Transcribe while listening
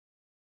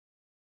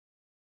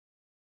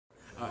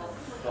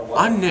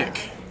I'm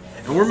Nick,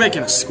 and we're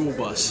making a school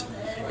bus,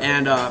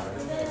 and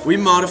we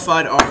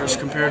modified ours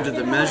compared to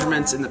the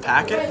measurements in the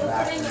packet.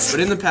 But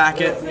in the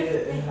packet,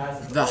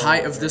 the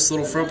height of this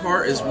little front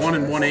part is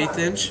 1 1/8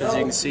 inch. As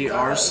you can see,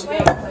 ours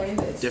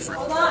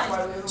different.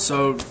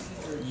 So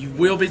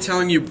we'll be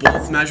telling you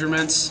both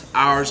measurements,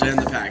 ours and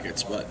the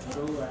packets,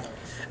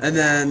 and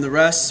then the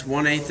rest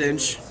 1/8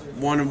 inch,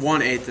 1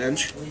 1/8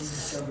 inch.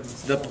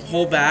 The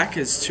whole back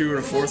is 2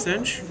 1/4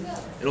 inch.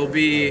 It'll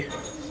be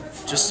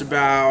just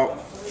about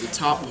the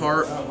top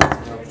part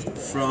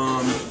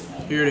from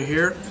here to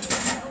here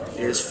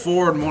is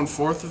 4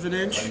 1/4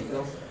 inch.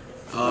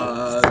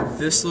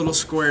 This little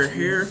square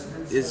here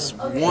is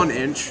 1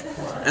 inch,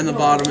 and the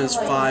bottom is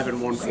 5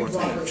 1/4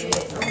 inch.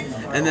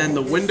 And then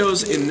the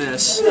windows in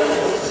this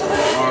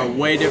are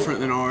way different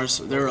than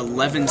ours. They're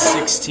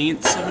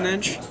 11/16 of an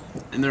inch,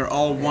 and they're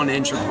all 1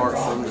 inch apart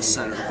from the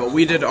center. But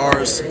we did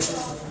ours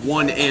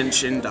 1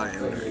 inch in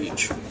diameter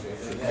each.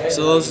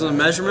 So those are the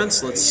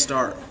measurements. Let's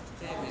start.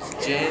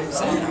 James,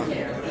 I'm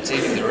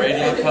taking the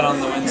radial cut on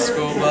the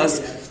school bus.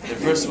 And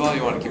first of all,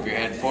 you want to keep your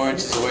hand 4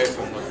 inches away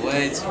from the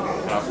blade, so you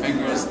can cut off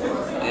fingers.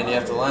 And you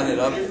have to line it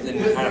up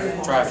and kind of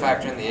try to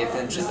factor in the 1/8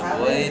 inch of the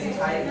blade.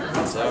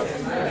 So,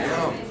 there you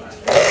go.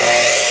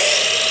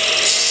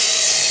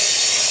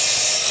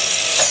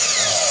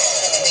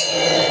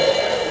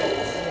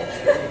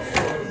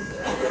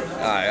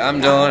 Hi,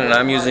 I'm Dylan, and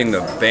I'm using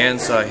the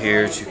bandsaw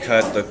here to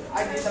cut the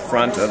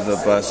front of the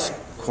bus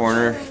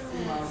corner.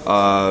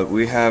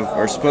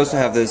 We're supposed to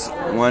have this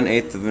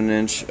 1/8 of an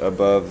inch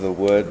above the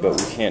wood, but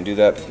we can't do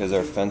that because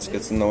our fence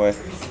gets in the way.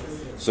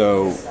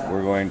 So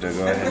we're going to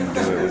go ahead and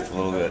do it with a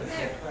little bit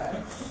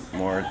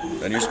more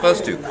than you're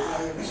supposed to.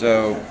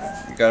 So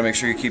you got to make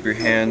sure you keep your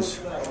hands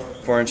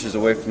 4 inches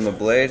away from the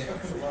blade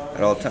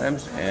at all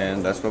times,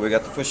 and that's why we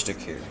got the push stick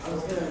here.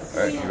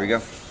 All right, here we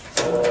go.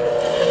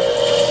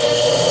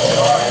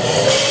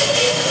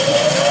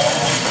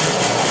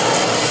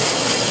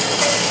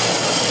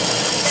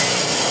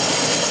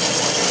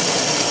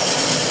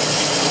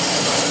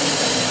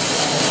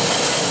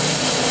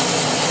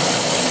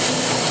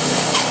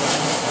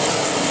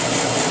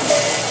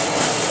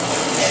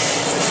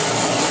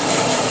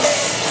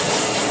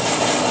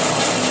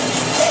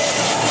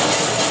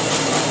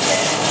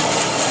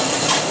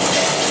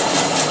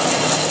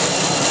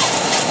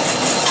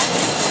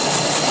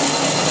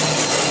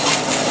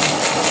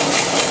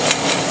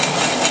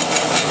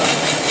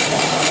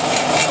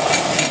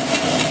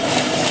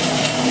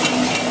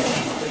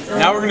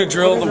 Now we're going to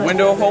drill the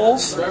window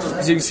holes.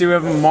 As you can see, we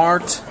have them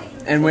marked,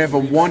 and we have a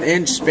 1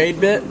 inch spade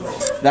bit.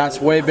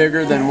 That's way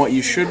bigger than what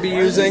you should be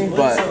using,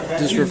 but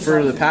just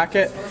refer to the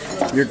packet.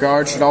 Your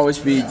guard should always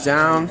be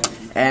down,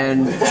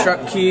 and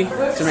chuck key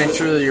to make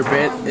sure that your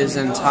bit is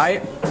in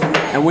tight.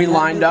 And we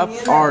lined up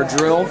our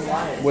drill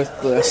with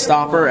the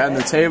stopper and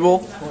the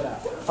table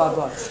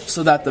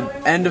so that the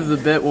end of the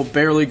bit will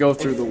barely go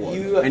through the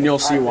wood, and you'll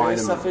see why in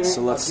a minute.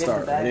 So let's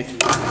start. Ready?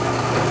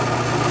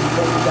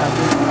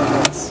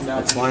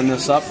 Let's line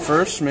this up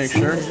first, make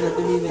sure.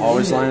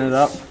 Always line it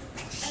up.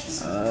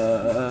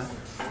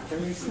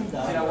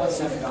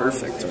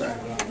 Perfect.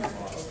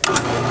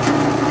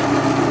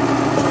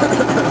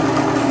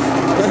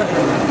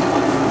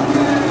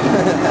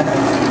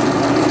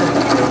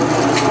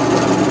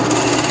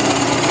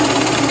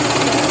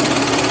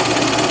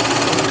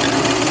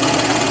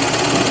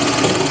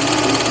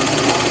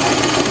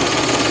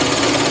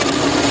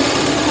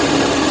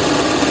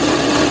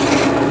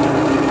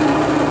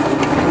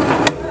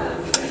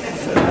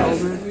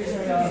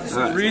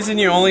 The reason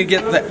you only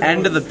get the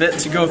end of the bit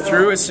to go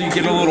through is so you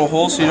get a little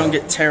hole so you don't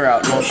get tear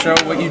out. And I'll show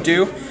what you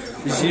do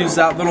is use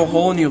that little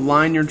hole and you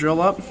line your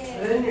drill up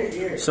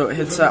so it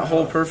hits that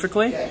hole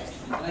perfectly.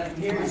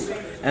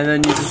 And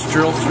then you just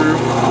drill through,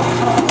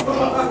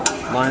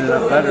 line it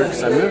up better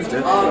because I moved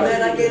it.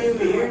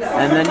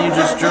 And then you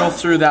just drill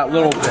through that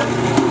little bit.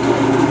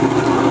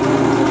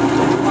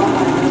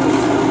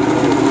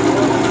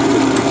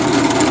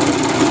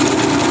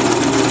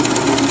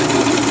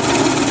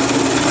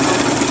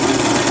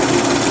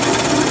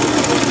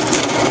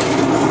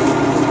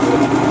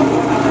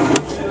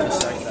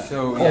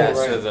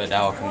 So the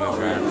dowel can move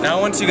around. Now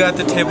once you got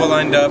the table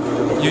lined up,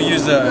 you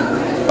use a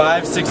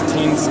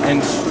 5/16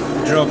 inch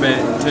drill bit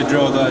to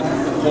drill the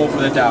hole for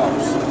the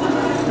dowels.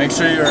 Make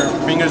sure your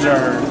fingers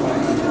are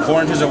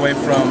 4 inches away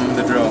from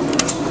the drill.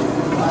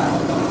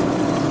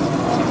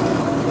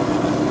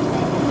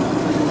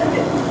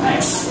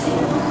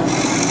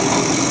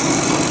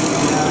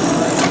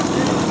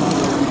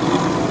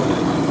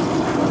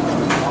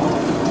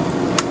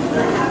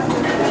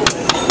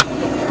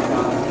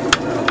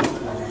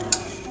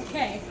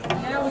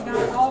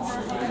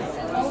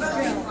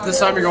 This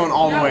time you're going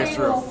all the way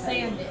through.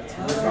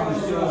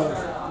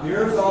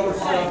 Here's all the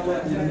stuff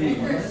that you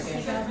need. Wait, you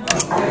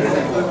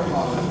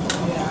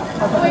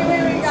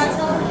gotta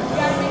tell them, you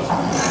gotta make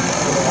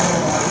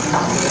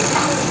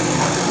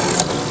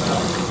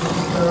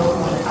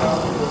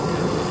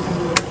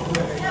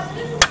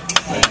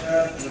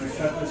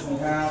Cut this in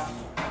half.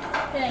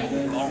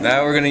 sure. Okay.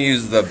 Now we're going to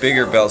use the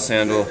bigger belt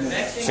sander to...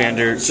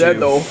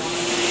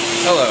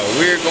 Hello,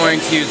 we're going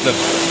to use the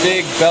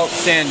big belt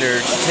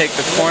sander to take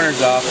the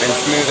corners off and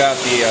smooth out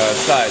the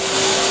sides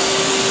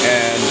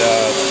and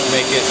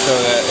make it so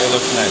that it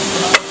looks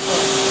nice.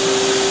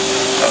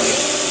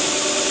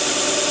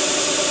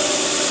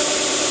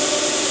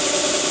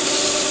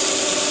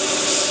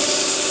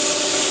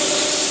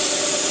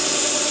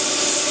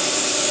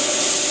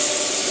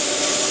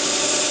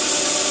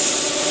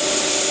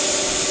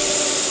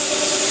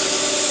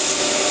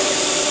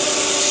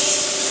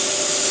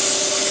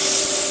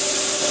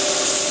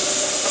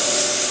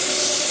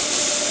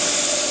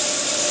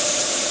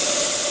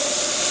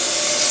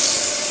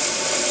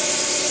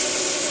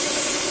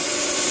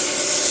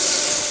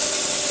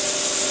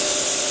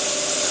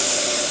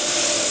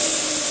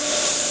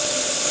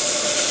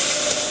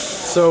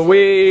 So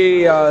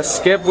we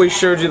we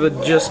showed you the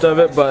gist of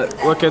it,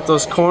 but look at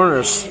those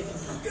corners.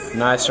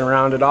 Nice and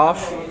rounded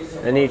off,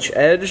 and each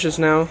edge is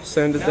now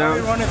sanded down.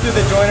 We run it through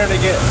the joiner to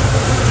get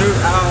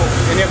out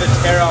any of the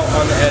tear out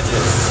on the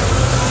edges.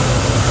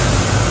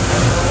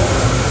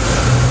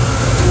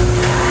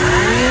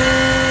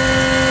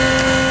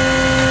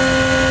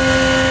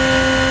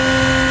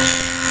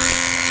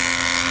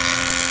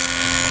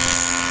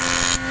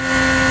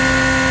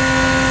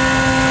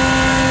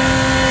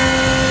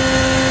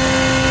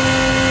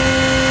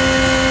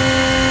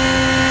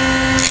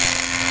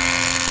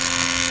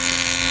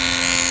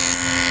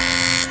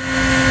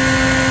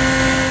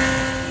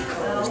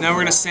 Now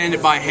we're going to sand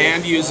it by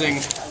hand using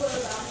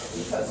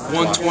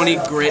 120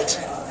 grit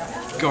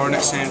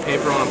garnet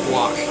sandpaper on a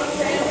block.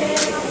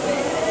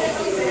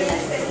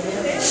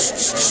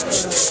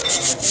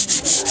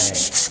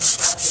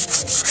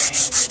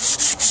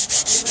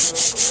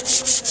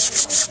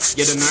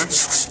 Get in there.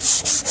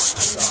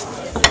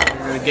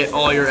 You're going to get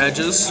all your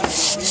edges.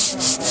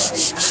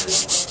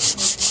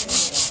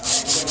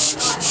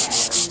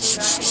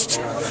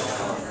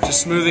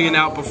 Just smoothing it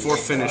out before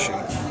finishing.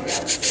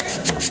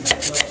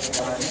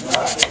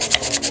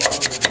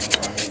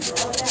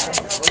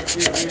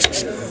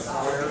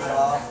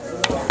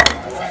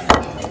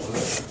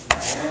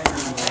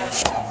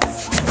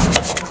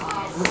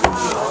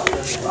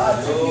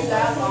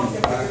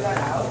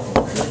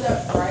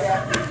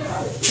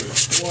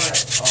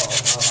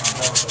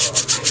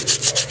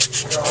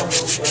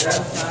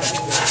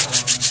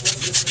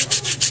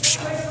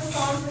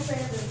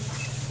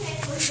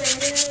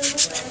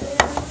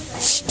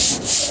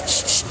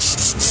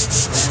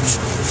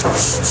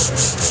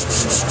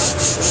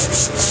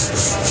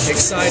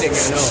 Exciting, I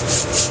know.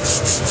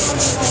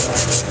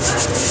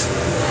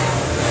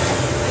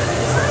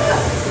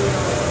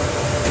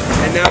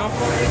 And now,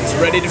 it's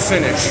ready to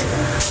finish.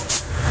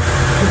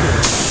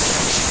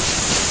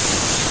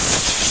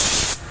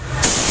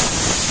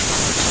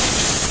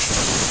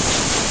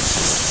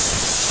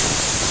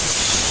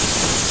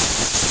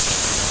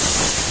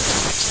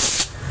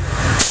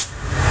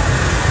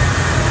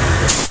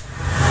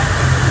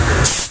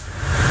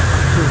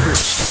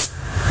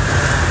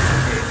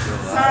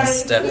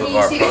 Step of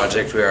our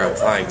project, we are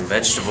applying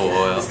vegetable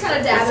oil with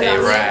a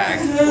rag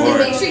or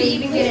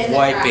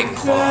wiping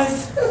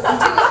cloth.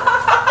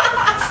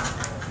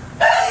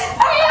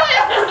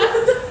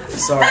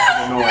 Sorry for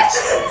the noise.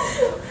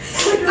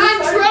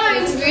 I'm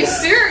trying to be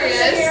serious.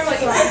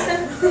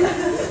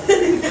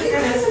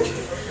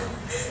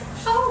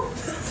 Oh,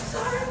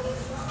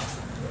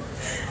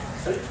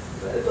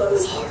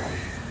 sorry.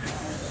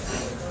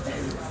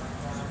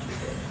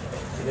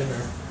 Get in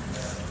there.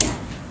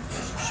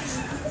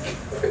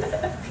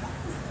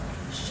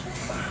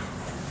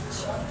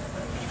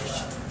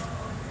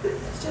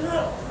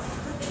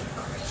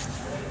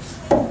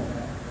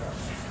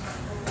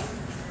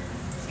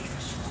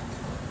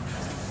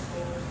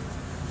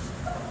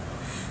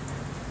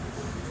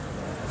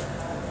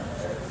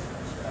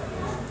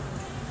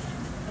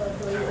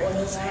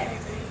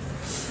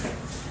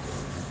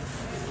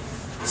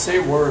 Say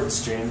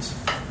words, James.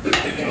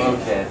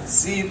 Okay,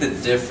 see the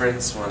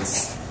difference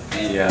once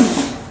the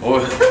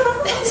oil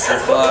is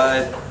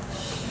applied.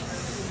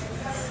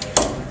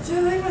 Do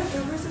you like my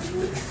fingers?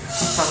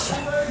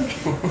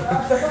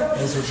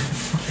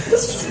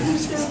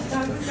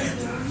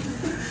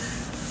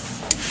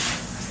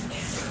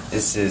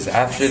 This is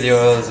after the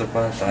oil is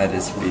applied, that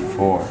is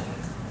before.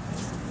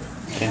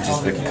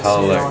 Changes the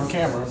color. On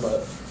camera,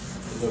 but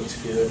it looks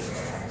good.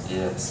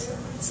 Yes,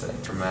 it's a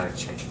dramatic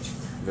change.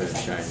 Very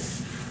shiny.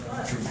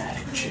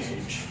 Dramatic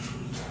change.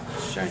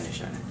 Shiny,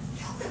 shiny.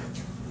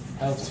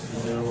 Helps if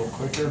you do it a little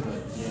quicker,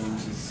 but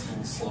James is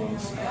a little slow.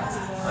 So.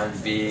 I'm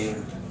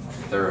being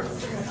thorough.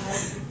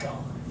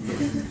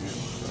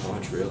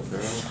 Watch real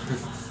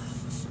thorough.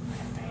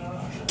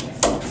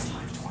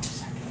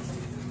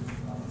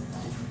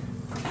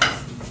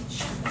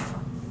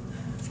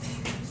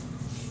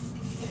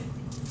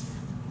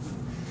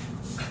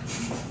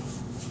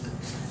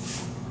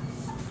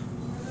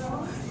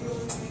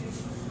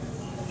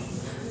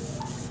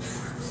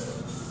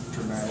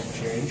 Dramatic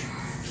change.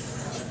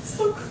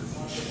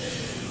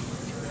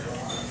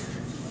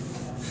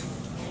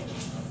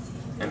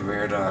 And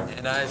we're done.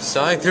 And I'm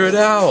sawing through a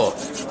dowel.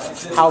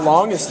 How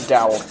long is the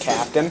dowel,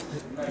 Captain?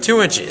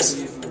 2 inches.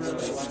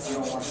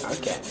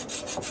 Okay.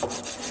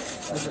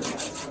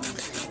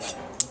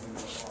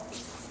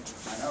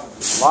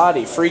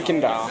 Lottie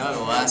freaking dowel. Now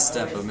the last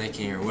step of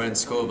making your wooden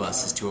school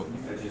bus is to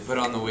put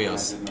on the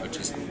wheels, which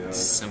is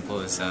as simple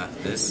as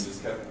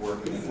this.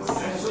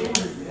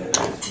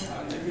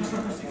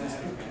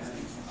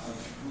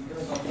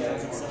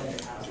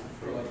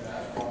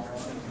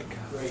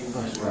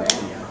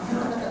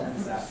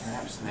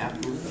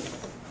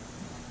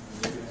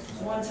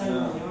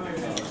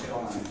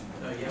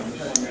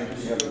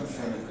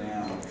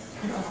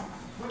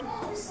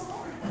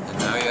 And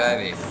now you have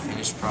a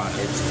finished product.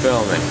 It's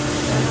filming.